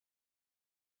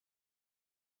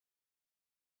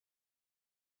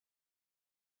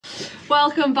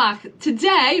welcome back.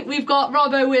 Today we've got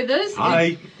Robbo with us.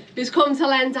 Hi. Who's come to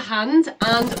lend a hand,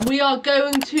 and we are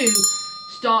going to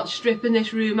start stripping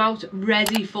this room out,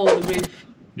 ready for the roof.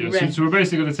 Yeah, so we're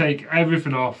basically going to take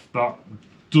everything off that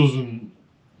doesn't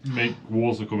make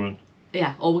water come in.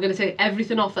 Yeah, or we're going to take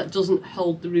everything off that doesn't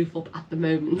hold the roof up at the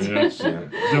moment. Yes. Then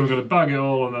we're going to bag it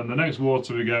all, and then the next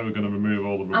water we get, we're going to remove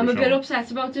all the rubbish. I'm a bit upset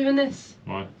about doing this.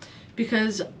 Why?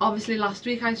 Because obviously last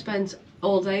week I spent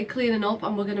all day cleaning up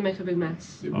and we're going to make a big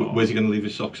mess. Oh. Where's he going to leave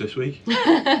his socks this week?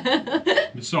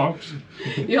 My socks?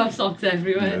 You have socks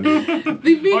everywhere. Yeah.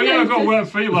 Oh yeah, I got wet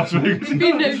feet last week. It's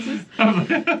been noticed.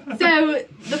 So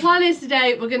the plan is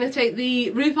today we're going to take the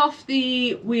roof off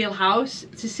the wheelhouse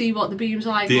to see what the beams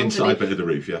are like. The underneath. inside bit of the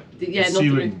roof, yeah. Yeah, the not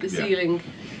ceiling. the roof, the ceiling.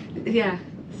 Yeah,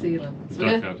 ceiling. So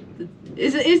Deckhead.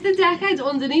 Is the deckhead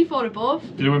underneath or above?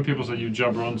 You know when people say you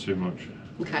jabber on too much?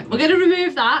 Okay, we're going to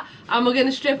remove that and we're going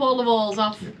to strip all the walls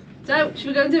off. So, should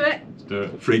we go and do it? Let's do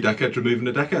it. 3 deckheads removing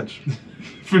the deckheads.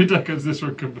 3 decades this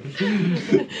one could be.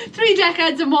 3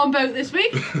 deckheads and 1 boat this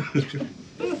week.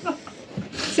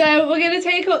 So, we're going to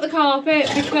take up the carpet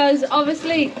because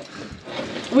obviously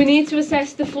we need to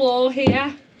assess the floor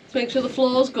here to make sure the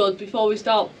floor's good before we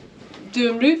start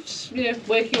doing roofs, you know,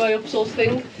 work your way up sort of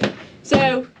thing.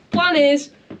 So, plan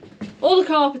is all the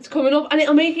carpet's coming up and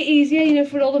it'll make it easier, you know,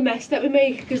 for all the mess that we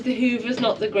make because the hoover's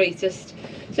not the greatest.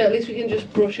 So at least we can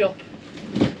just brush up.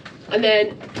 And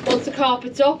then once the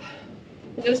carpet's up,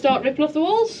 we're going to start ripping off the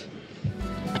walls.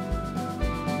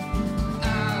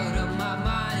 Out of my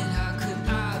mind, how could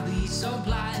I be so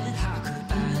blind? How could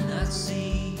I not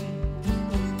see?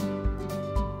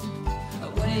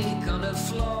 Awake on the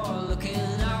floor,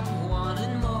 looking up,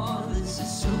 wanting more. This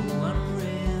is so unreal.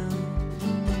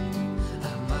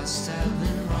 Must have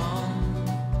been wrong,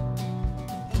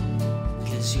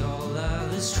 'cause your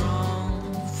love is strong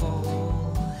for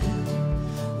him.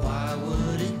 Why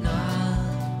would it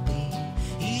not be?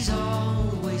 He's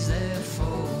always there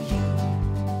for you.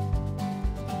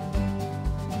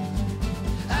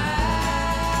 I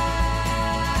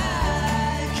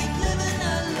keep living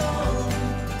alone,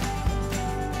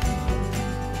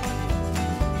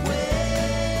 way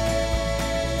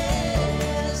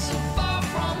so far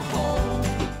from home.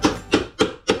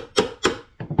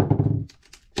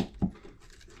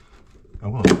 Oh,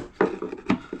 well.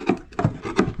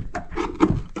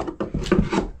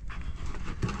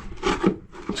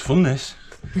 It's fun, this.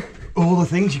 All the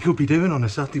things you could be doing on a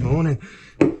Saturday morning.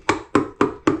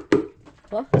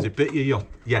 What? Has it bit you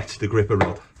yet, the gripper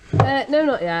rod? No,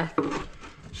 not yet.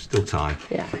 Still time.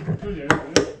 Yeah.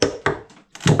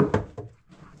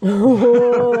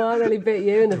 Oh, I really bit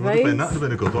you in the face. That would have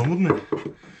been a good one, wouldn't it?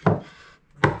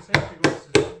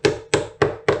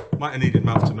 Might have needed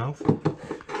mouth to mouth.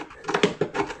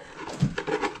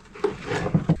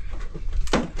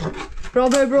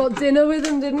 Robbo brought dinner with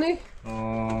him, didn't he?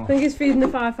 Oh. I think he's feeding the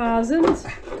 5,000.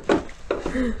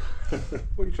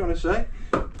 What are you trying to say?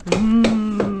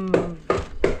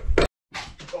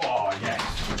 Oh, yes.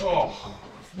 Oh,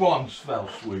 one fell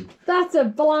swoop. That's a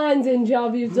blinding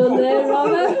job you've done there,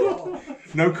 Robbo.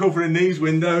 No covering these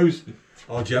windows.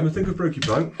 Oh, Jem, I think I broke your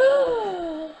boat.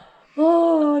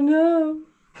 Oh, no.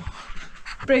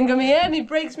 Bring him here and he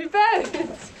breaks me boat.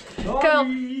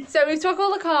 Cool. So we've took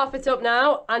all the carpet up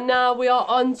now, and now we are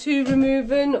on to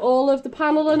removing all of the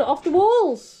paneling off the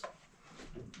walls.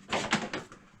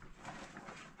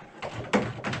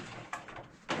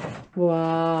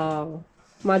 Wow.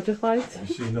 Magic light.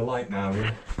 You've seen the light now,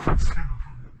 yeah?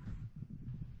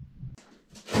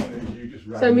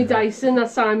 So my Dyson that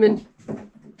Simon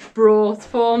brought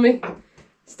for me,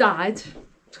 it's died.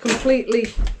 It's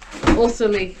completely,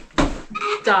 utterly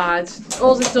died.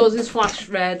 All it does is flash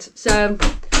red, so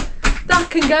that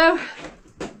can go.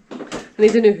 I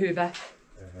need a new hoover.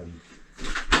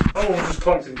 Oh, we're just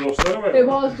collecting dust anyway. It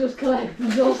was just collecting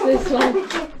dust this one.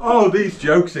 Oh, these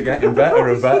jokes are getting better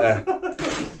and better.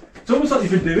 It's almost like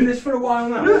you've been doing this for a while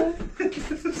now. Do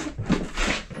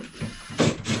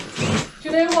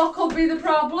you know what could be the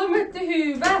problem with the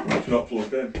hoover? It's not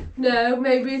plugged in. No,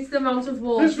 maybe it's the amount of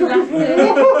water that's in.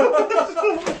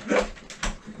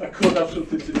 That could have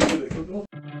something to do with it, couldn't it?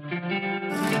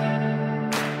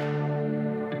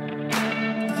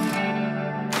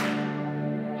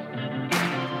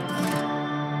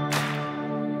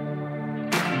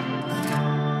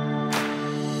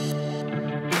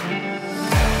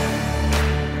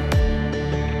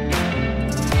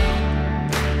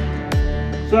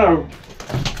 So,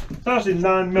 it's actually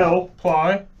 9mm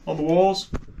ply on the walls.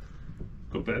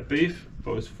 Got a bit of beef,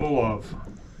 but it's full of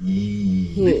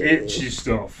the itchy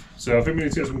stuff. So I think we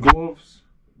need to get some gloves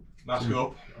Mask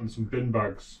up. And some bin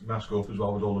bags. Mask up as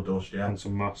well with all the dust, yeah. And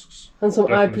some masks. And some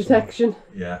eye Definitely some protection.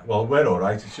 Yeah, well, we're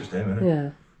alright, it's just him, isn't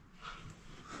it?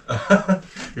 Yeah.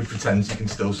 He pretends he can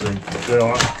still see. Yeah,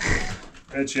 alright.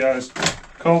 Itchy eyes.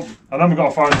 Cool. And then we've got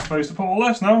to find a space to put all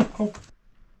this now. Cool.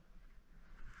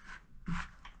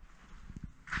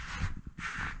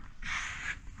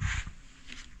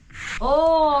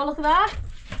 Oh, look at that.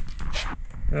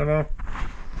 Yeah, no.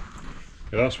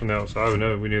 Yeah, that's from the outside.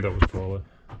 We knew that was taller.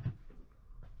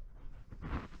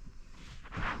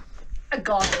 I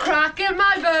got a crack in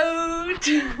my boat.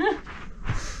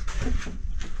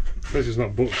 This is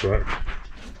not book crack.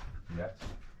 Yeah.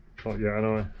 Not yet,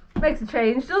 anyway. Makes a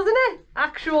change, doesn't it?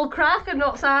 Actual crack and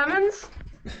not Simon's.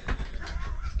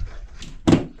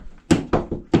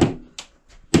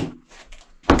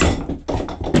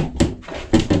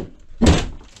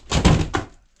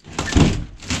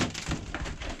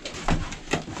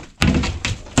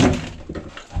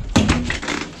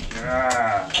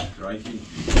 Crikey.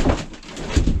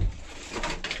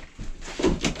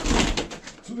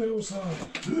 To the outside.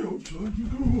 To the outside you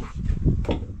go.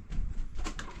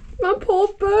 My poor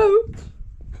boat.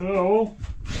 Cool.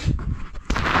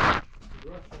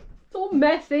 It's all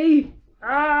messy.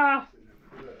 Ah.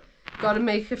 Got to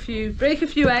break a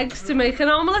few eggs to make an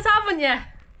omelette, haven't you?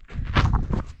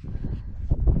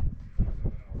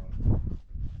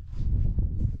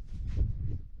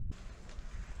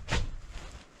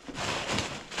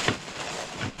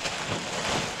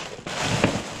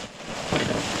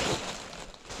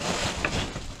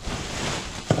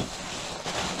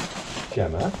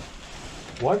 Gemma,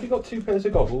 why have you got two pairs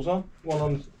of goggles on? One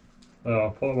on... Yeah,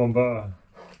 I'll put them on better.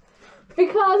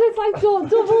 Because it's like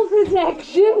double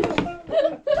protection.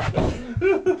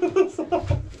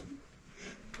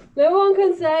 No one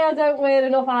can say I don't wear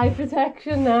enough eye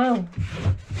protection now.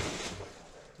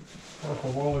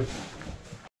 Oh, Wally.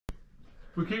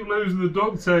 We keep losing the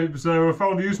duct tape, so I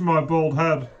found use of my bald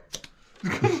head.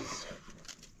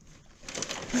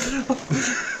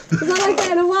 Is that like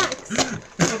getting a wax?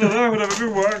 I don't know, I've never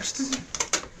been waxed.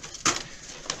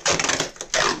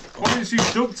 Why don't you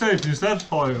use duct tape instead?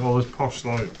 Like all this posh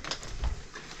like.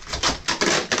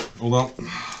 Hold on.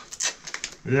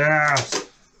 Yes!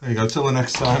 There you go, till the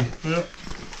next time. Yep.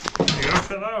 There you go, check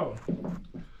that out.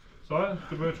 So,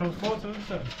 good way of transporting,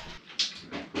 isn't it?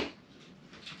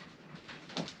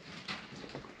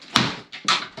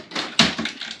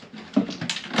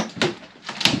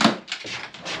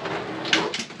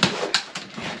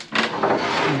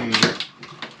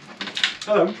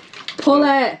 Hello. Pull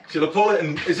it. Shall I pull it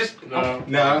and... is this... No.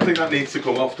 No, I think that needs to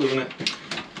come off, doesn't it?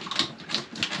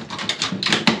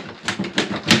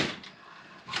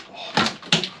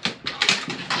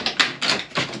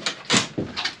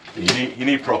 You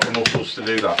need proper muscles to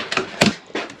do that.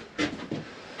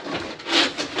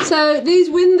 So these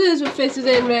windows were fitted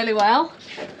in really well.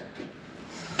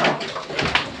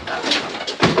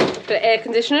 Bit of air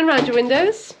conditioning around your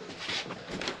windows.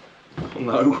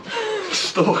 No.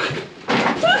 Stuck.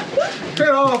 Get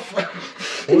off!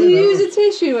 Can you use a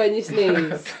tissue when you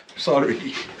sneeze?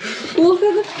 Sorry. Look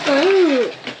at the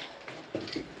boat.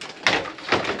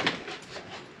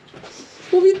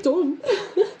 What have you done?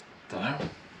 Don't know.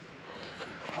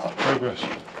 Progress.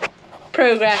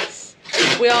 Progress.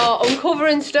 We are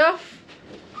uncovering stuff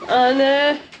and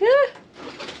yeah,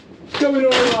 It's going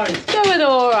alright. going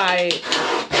alright.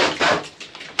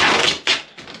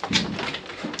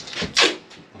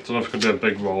 I don't know if it could be a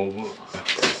big roll, but.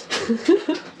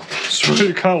 Swear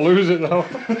you can't lose it now.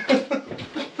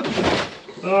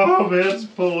 Oh, my head's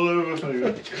pulled over.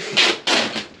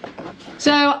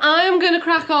 So I am going to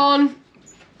crack on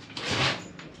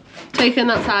taking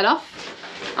that side off.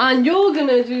 And you're going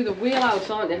to do the wheelhouse,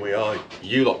 aren't you? We are.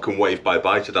 You lot can wave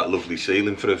bye-bye to that lovely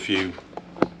ceiling for a few...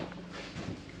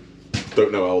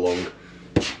 don't know how long.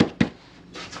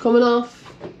 It's coming off.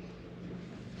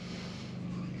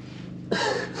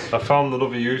 I found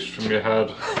another use from your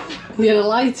head. You're a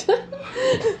light.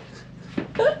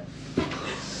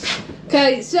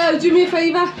 Okay, so do me a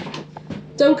favour.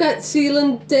 Don't get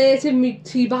sealant dirt in me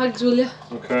tea bags, will you?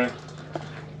 Okay.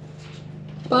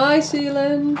 Bye,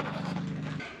 sealant.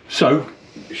 So,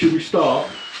 should we start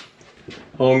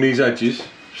along these edges?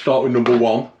 Start with number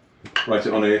 1. Write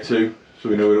it on here too, so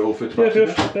we know where it all fits back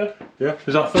together. Yeah. Yeah?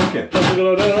 Is that thinking? That's a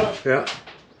good idea, that. Yeah.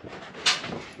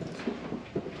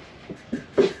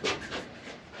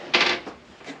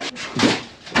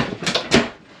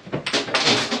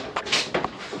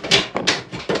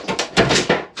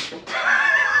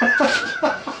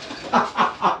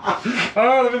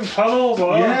 Oh, they've been panels,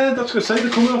 or Yeah, that's going to say they're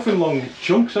coming off in long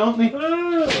chunks, aren't they?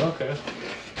 Oh, okay.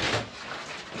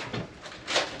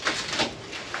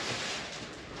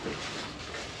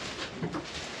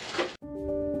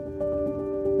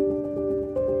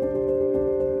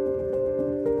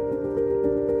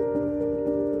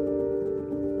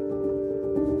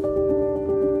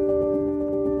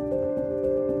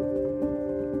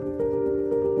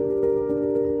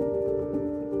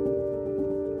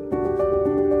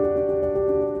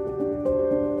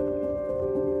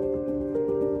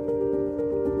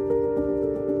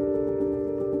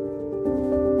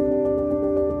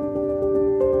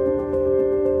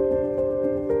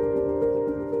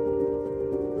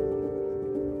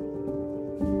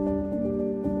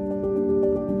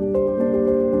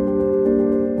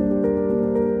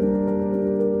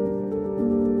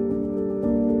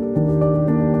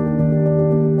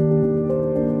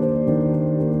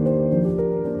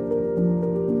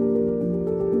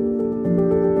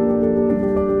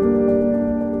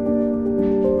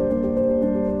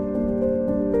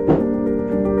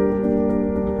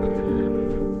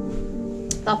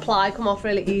 that ply come off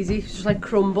really easy, it's just like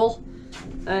crumble.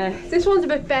 This one's a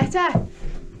bit better,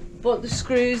 but the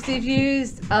screws they've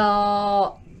used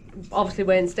are obviously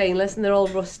weren't stainless and they're all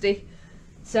rusty,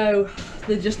 so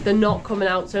they're not coming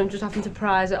out, so I'm just having to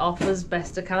prise it off as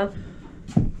best I can.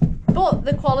 But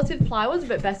the quality of the plywood's a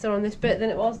bit better on this bit than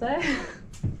it was there.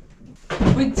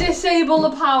 We disable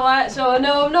the power, so I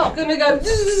know I'm not going to go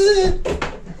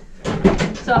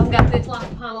so I can get this last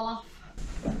panel off.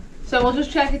 So we'll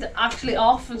just check it's actually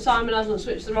off and Simon hasn't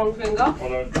switched the wrong thing off. Oh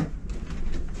no. It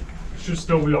should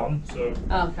still be on, so.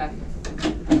 Okay.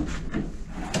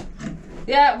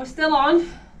 Yeah, we're still on.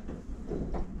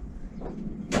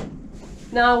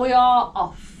 Now we are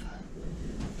off.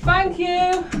 Thank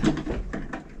you.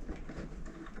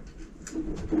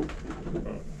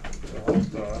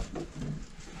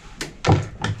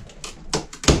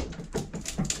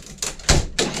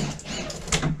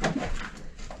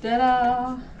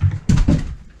 Ta-da!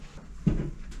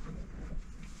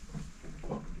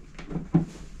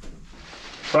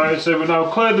 Right, so we've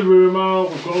now cleared the room out,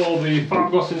 we've got all the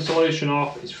fiberglass insulation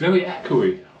off. It's very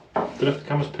echoey. I don't know if the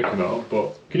camera's picking that up,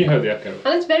 but can you hear the echo?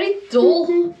 And it's very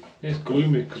dull. It's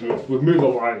gloomy because we've moved the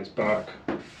lights back.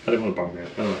 I didn't want to bang it.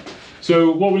 Anyway,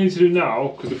 so what we need to do now,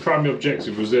 because the primary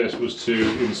objective was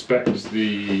to inspect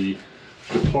the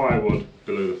plywood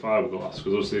below the fiberglass,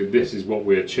 because obviously this is what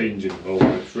we're changing all the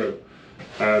way through.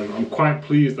 I'm quite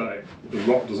pleased that the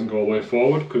rot doesn't go all the way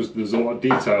forward, because there's a lot of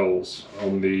details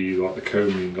on the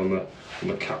combing on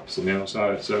the caps on the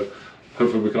outside. So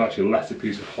hopefully we can actually let a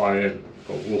piece of ply in,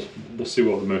 but we'll see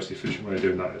what the most efficient way of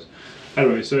doing that is.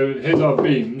 Anyway, so here's our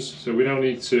beams. So we now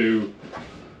need to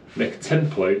make a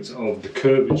template of the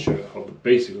curvature of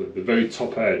basically the very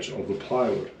top edge of the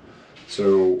plywood.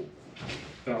 So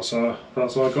that's our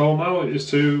goal now.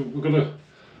 We're gonna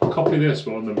copy this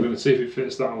one and we're gonna see if it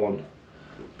fits that one.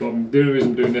 But the only reason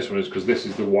I'm doing this one is because this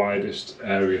is the widest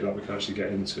area that we can actually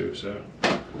get into. So,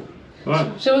 right.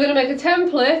 So we're going to make a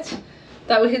template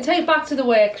that we can take back to the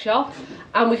workshop,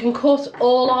 and we can cut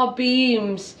all our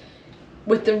beams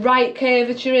with the right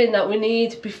curvature in that we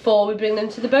need before we bring them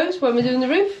to the boat when we're doing the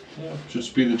roof. Yeah, should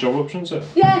speed the job up, shouldn't it?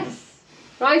 Yes.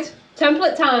 Right.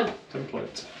 Template time.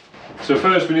 Template. So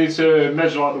first we need to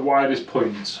measure like the widest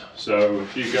point. So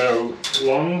if you go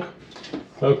long.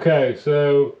 Okay,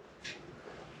 so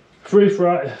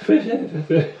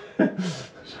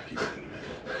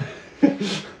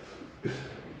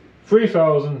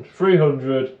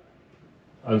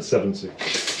 3,370.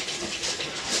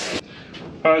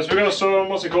 So we got some,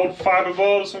 what's it called,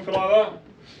 fiberboard or something like that.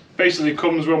 Basically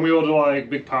comes when we order like a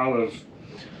big pile of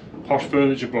posh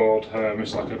furniture board.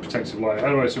 It's like a protective layer.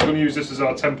 Anyway, so we're going to use this as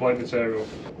our template material.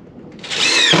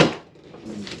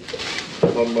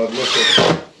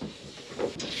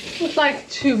 It's like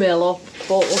 2 mil up,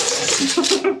 but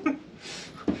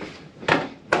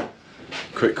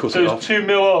Quick cut so it it's off. 2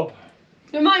 mil up.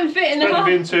 it might fit in It's the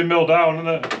being 2 mil down,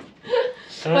 isn't it?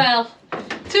 Well,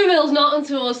 2 mil's not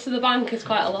unto us, to the bank is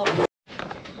quite a lot.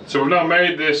 So we've now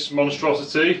made this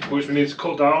monstrosity, which we need to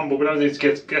cut down, but we don't need to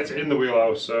get it in the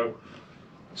wheelhouse. So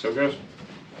it goes.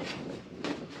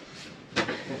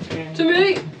 To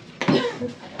me.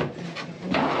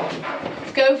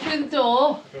 Let's go through the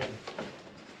door.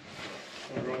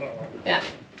 Yeah.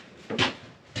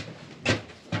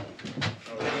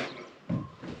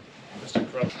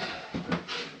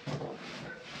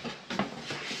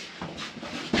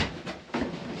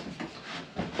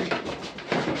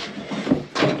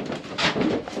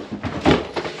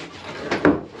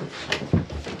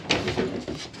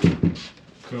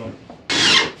 Cool.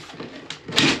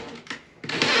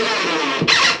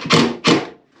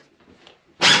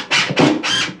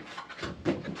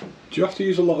 Do you have to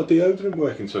use a lot of deodorant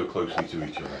working so closely to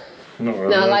each other? Not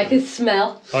really. No, I like his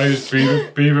smell. I use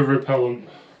beaver repellent.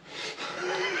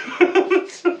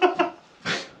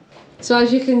 So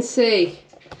as you can see,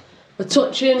 we're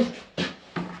touching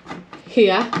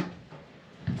here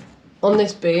on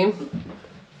this beam,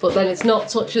 but then it's not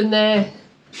touching there.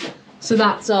 So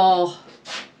that's our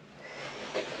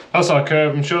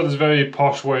curve. I'm sure there's a very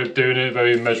posh way of doing it,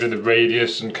 very measuring the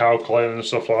radius and calculating and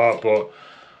stuff like that, but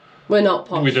we're not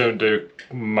posh. we don't do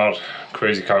mad,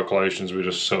 crazy calculations. We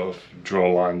just sort of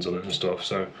draw lines on it and stuff.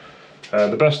 So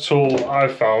the best tool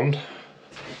I've found,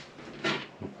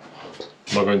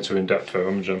 I'm not going too in depth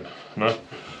for Jim. No?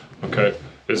 Okay.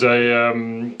 Is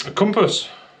a compass.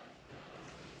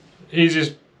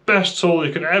 Easiest, best tool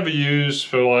you can ever use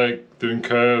for like doing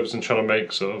curves and trying to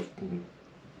make sort of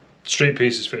straight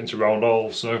pieces fit into round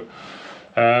holes. So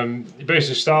you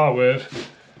basically start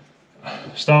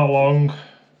long,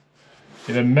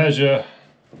 you then measure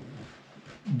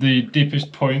the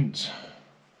deepest point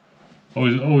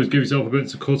always give yourself a bit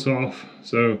to cut off.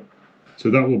 So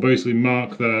that will basically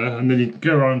mark there, and then you can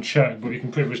go around and check, but you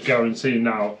can pretty much guarantee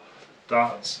now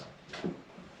that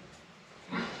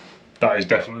is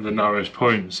definitely the narrowest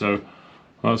point. So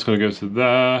that's going to go to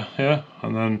there, yeah,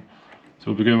 and then so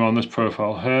we'll be going around this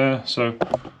profile here. So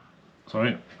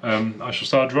sorry, I shall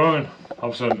start drawing.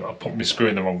 Obviously I put my screw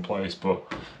in the wrong place, but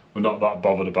we're not that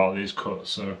bothered about these cuts.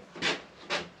 So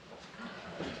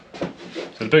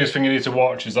the biggest thing you need to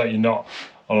watch is that you're not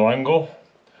on an angle,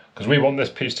 because we want this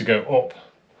piece to go up.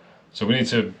 So we need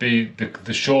to be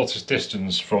the shortest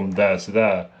distance from there to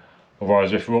there.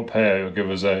 Otherwise, if we're up here, it'll give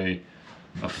us a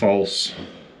false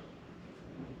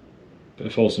bit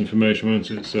of false information,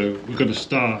 won't it? So we've got to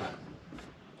start.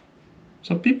 Is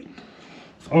that beeping?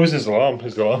 Oh, is this alarm?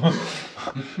 It's the alarm.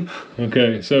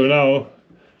 Okay, so now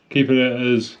keeping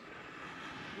it as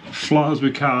flat as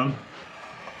we can.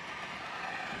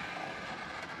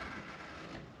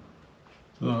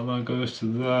 So that goes to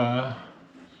there.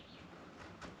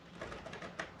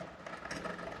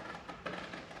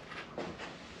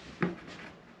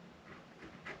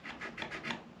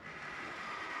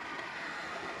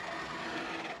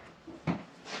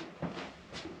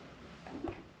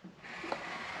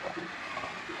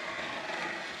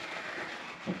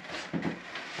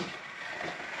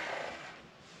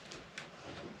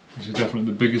 This is definitely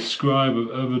the biggest scribe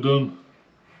I've ever done.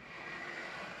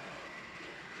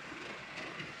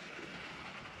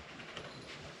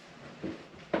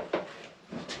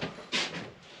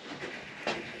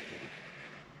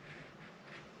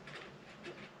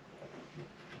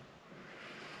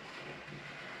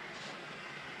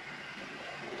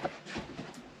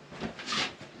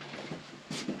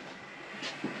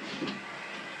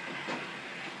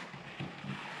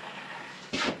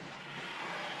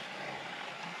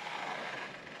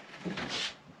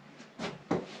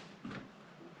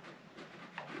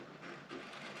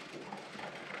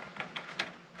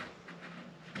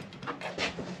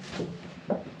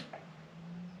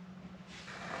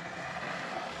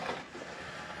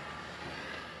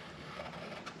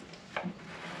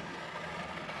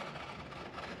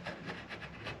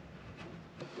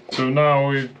 So now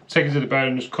we take it to the bed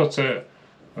and just cut it,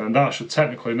 and that should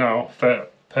technically now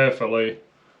fit perfectly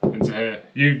into here.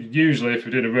 Usually if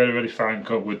we're doing a really fine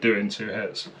cut, we'd do it in 2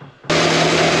 hits.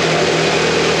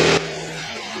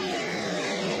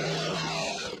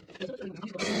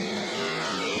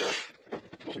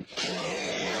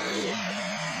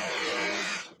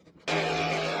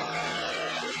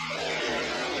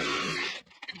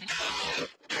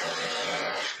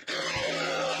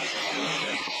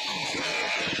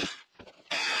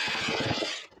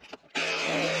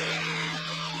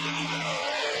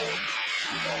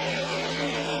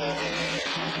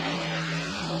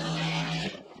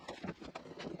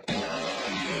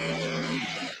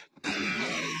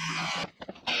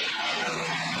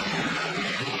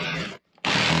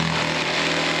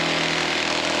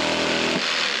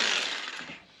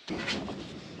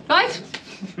 Right,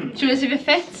 should we see if it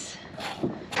fits?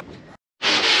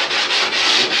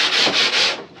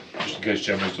 Just in case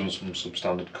Gemma's done some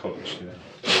substandard cuts, you know.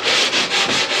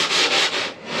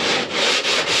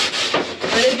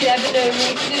 When have you ever known me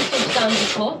to do substandard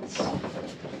cuts?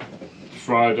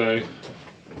 Friday.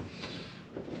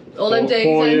 All them days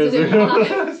 4 years ago.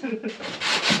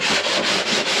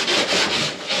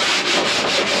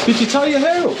 Did you tie your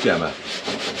hair up, Gemma?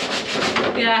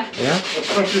 Yeah. Yeah?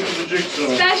 Especially for the jigsaw.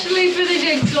 Especially for the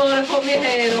jigsaw, I put my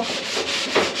hair up.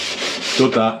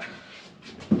 Good that.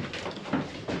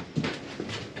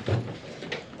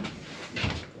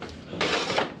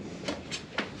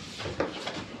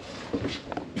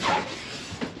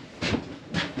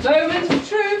 Moment of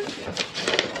truth.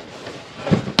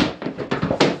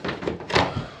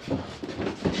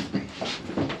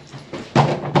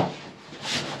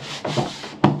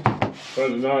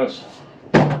 Very nice.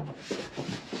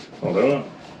 I'll do it.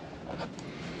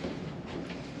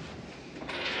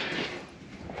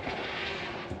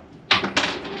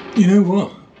 You know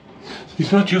what?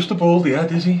 He's not just a baldy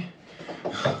head, is he?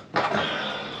 Okay.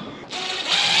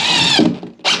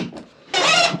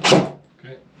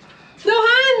 No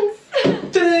hands!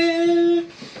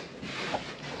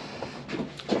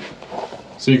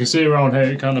 So you can see around here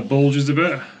it kind of bulges a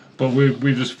bit, but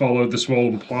we just followed the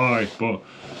swollen ply, but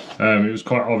it was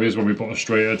quite obvious when we put a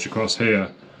straight edge across here.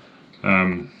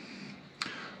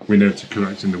 We know to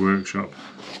correct in the workshop.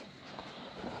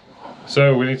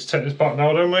 So we need to take this back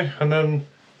now, don't we? And then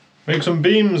make some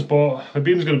beams, but the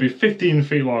beam's going to be 15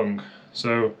 feet long.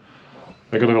 So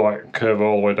they're going to like curve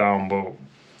all the way down, but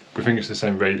we think it's the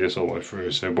same radius all the way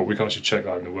through. So, but we can actually check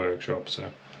that in the workshop.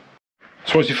 So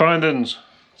what's your findings?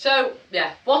 So,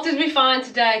 yeah, what did we find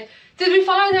today? Did we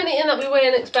find anything that we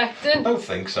weren't expecting? I don't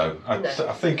think so. I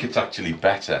think it's actually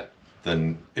better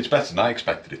than I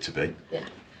expected it to be. Yeah.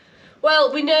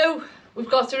 Well, we know we've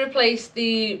got to replace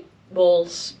the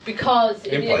walls because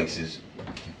In places.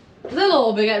 they'll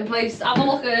all be getting placed. Have a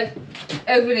look at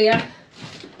over here.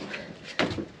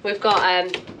 We've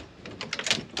got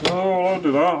Oh, I'll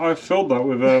do that. I filled that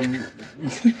with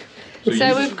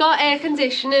so we've got air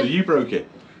conditioning. So you broke it.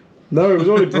 No, it was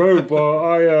only broke,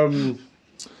 but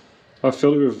I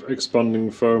filled it with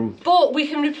expanding foam. But we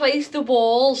can replace the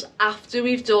walls after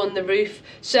we've done the roof.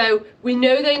 So we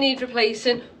know they need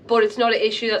replacing, but it's not an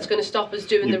issue that's going to stop us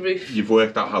doing the roof. You've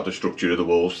worked out how the structure of the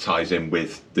walls ties in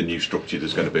with the new structure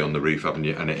that's going to be on the roof, haven't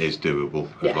you? And it is doable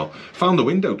as well. Found the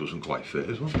window doesn't quite fit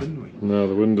as well, didn't we? No,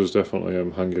 the window's definitely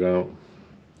hanging out.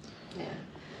 Yeah.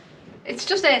 It's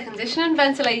just air conditioning,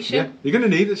 ventilation. Yeah, you're going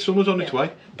to need it. Summer's on its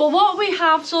way. But what we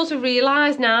have sort of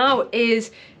realised now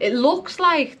is it looks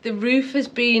like the roof has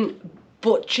been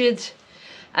butchered.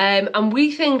 And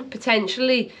we think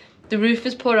potentially the roof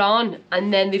is put on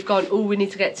and then they've gone, oh, we need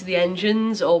to get to the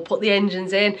engines or put the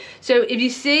engines in. So if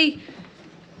you see,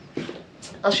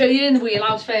 I'll show you in the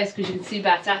wheelhouse first because you can see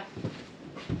better.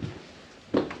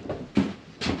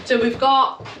 So we've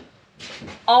got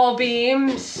our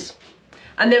beams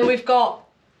and then we've got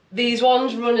these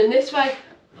ones running this way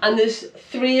and there's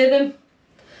 3 of them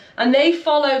and they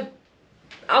follow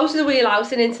out of the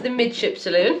wheelhouse and into the midship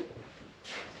saloon.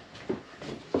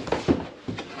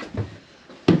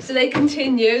 So they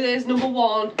continue. There's number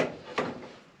 1.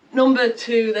 Number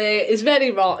 2 there is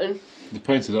very rotten. They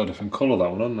painted a different colour,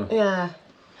 that one, haven't they? Yeah.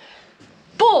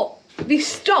 But they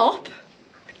stop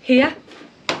here.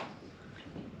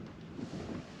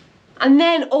 And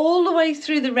then all the way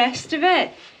through the rest of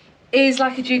it is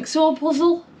like a jigsaw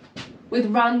puzzle with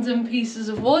random pieces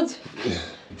of wood.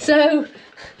 So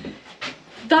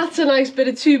that's a nice bit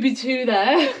of 2x2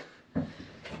 there.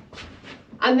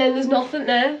 And then there's nothing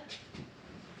there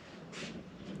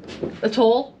at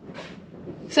all.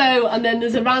 So, and then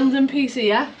there's a random piece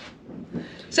here.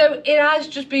 So it has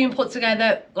just been put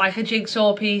together like a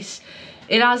jigsaw piece.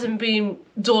 It hasn't been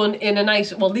done in a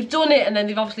nice, well, they've done it and then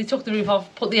they've obviously took the roof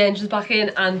off, put the engines back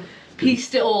in and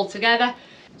pieced it all together.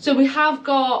 So we have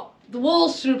got the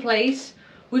walls to replace.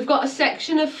 We've got a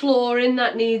section of flooring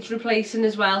that needs replacing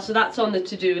as well, so that's on the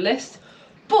to-do list.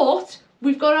 But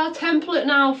we've got our template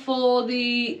now for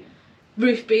the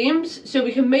roof beams, so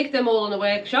we can make them all in a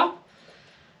workshop.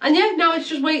 And yeah, now it's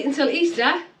just wait until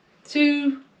Easter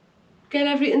to get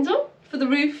everything done for the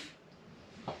roof.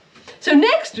 So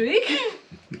next week,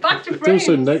 back to frames.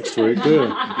 Don't say next week,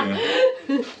 do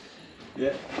you?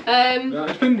 Yeah.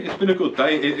 It's been a good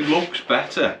day. It looks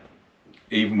better,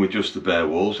 even with just the bare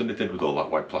walls, and it did with all that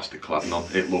white plastic cladding on.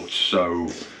 It looked so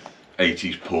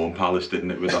 80s porn palace, didn't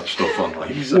it, with that stuff on?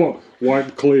 Like, so. What?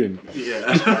 White clean? Yeah,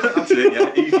 that's it.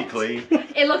 Yeah, easy clean.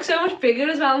 It looks so much bigger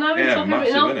as well now. Yeah,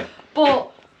 massive, isn't it?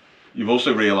 But you've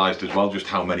also realised as well just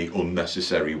how many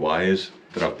unnecessary wires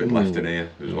that have been left in here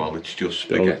as well. It's just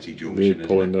spaghetti junction,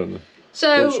 pulling, isn't it? Don't they?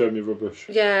 so Don't show me rubbish.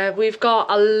 yeah, we've got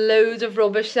a load of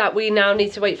rubbish that we now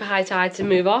need to wait for high tide to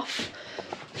move off.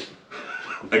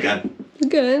 Again.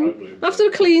 After I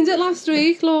cleaned it last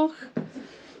week, look.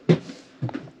 The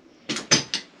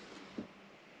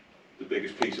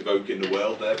biggest piece of oak in the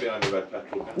world there behind the red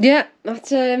petrol. Yeah,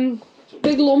 that's a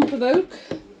big lump of oak.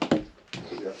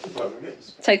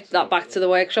 Take that back to the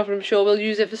workshop and I'm sure we'll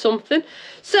use it for something.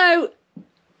 So,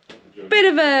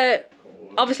 bit of a,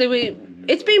 obviously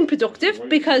it's been productive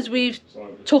because we've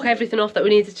took everything off that we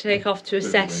needed to take off to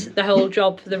assess the whole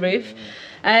job for the roof.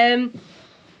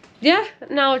 Yeah,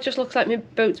 now it just looks like my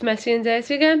boat's messy and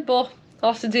dirty again, but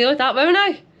I'll have to deal with that, won't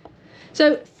I?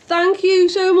 So, thank you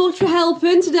so much for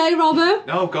helping today, Robbo.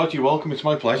 Oh God, you're welcome, it's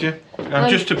my pleasure. And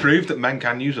just to prove that men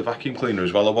can use a vacuum cleaner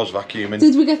as well, I was vacuuming.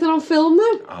 Did we get that on film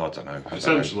though? Oh, I don't know.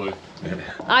 Essentially.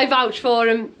 I vouch for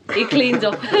him, he cleaned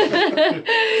up.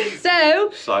 So...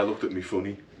 Si looked at me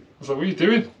funny. I was like, what are you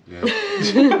doing? Yeah.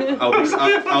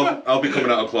 I'll be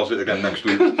coming out of closet again next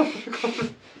week.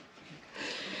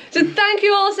 So thank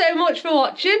you all so much for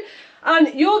watching.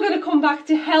 And you're going to come back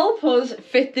to help us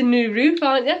fit the new roof,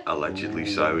 aren't you? Allegedly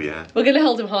so, yeah. We're going to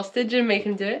hold him hostage and make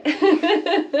him do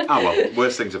it. Oh well,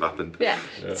 worse things have happened. Yeah.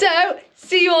 So,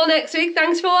 see you all next week.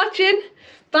 Thanks for watching.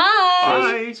 Bye.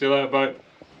 Bye. See you later, bye.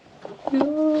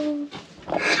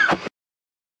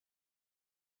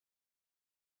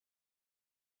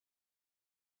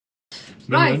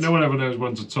 Right. No one ever knows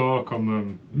when to talk on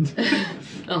them.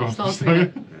 Oh, start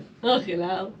again. Okay,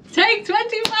 now. Take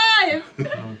 25!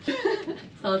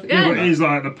 Start Yeah, but again. he's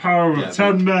like the power of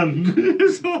 10 men.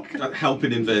 It's like...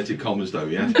 Helping inverted commas though,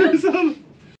 yeah? What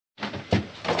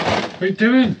are you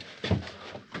doing?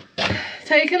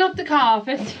 Taking up the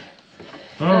carpet.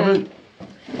 Oh,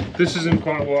 this isn't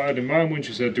quite what I had in mind when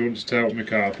she said, do you want to tear up my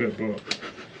carpet, but...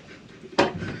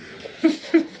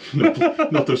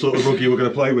 Not the sort of rug you were going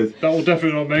to play with. That will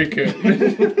definitely not make it.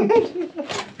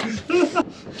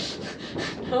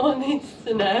 No one needs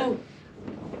to know.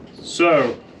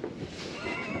 So...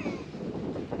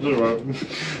 It's alright.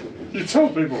 You tell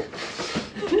people.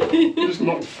 You just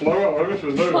knock the flow out of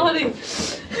everything, don't you? Funny.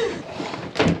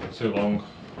 Too long.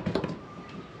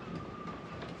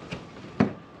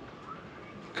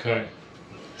 Okay.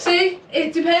 See,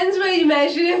 it depends where you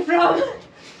measure it from.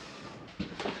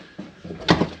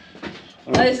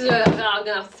 This is where I'm going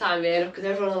to have to tie my hair up because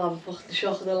everyone will have a fucking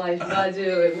shock of their life if I do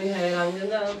it with my hair hanging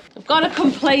down. I've got a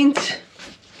complaint.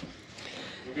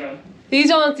 Okay. These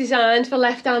aren't designed for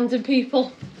left-handed people.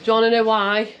 Do you want to know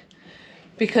why?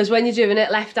 Because when you're doing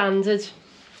it left-handed,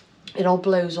 it all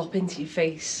blows up into your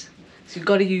face. So you've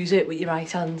got to use it with your right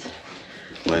hand.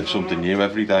 Learn something new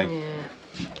every day. Yeah.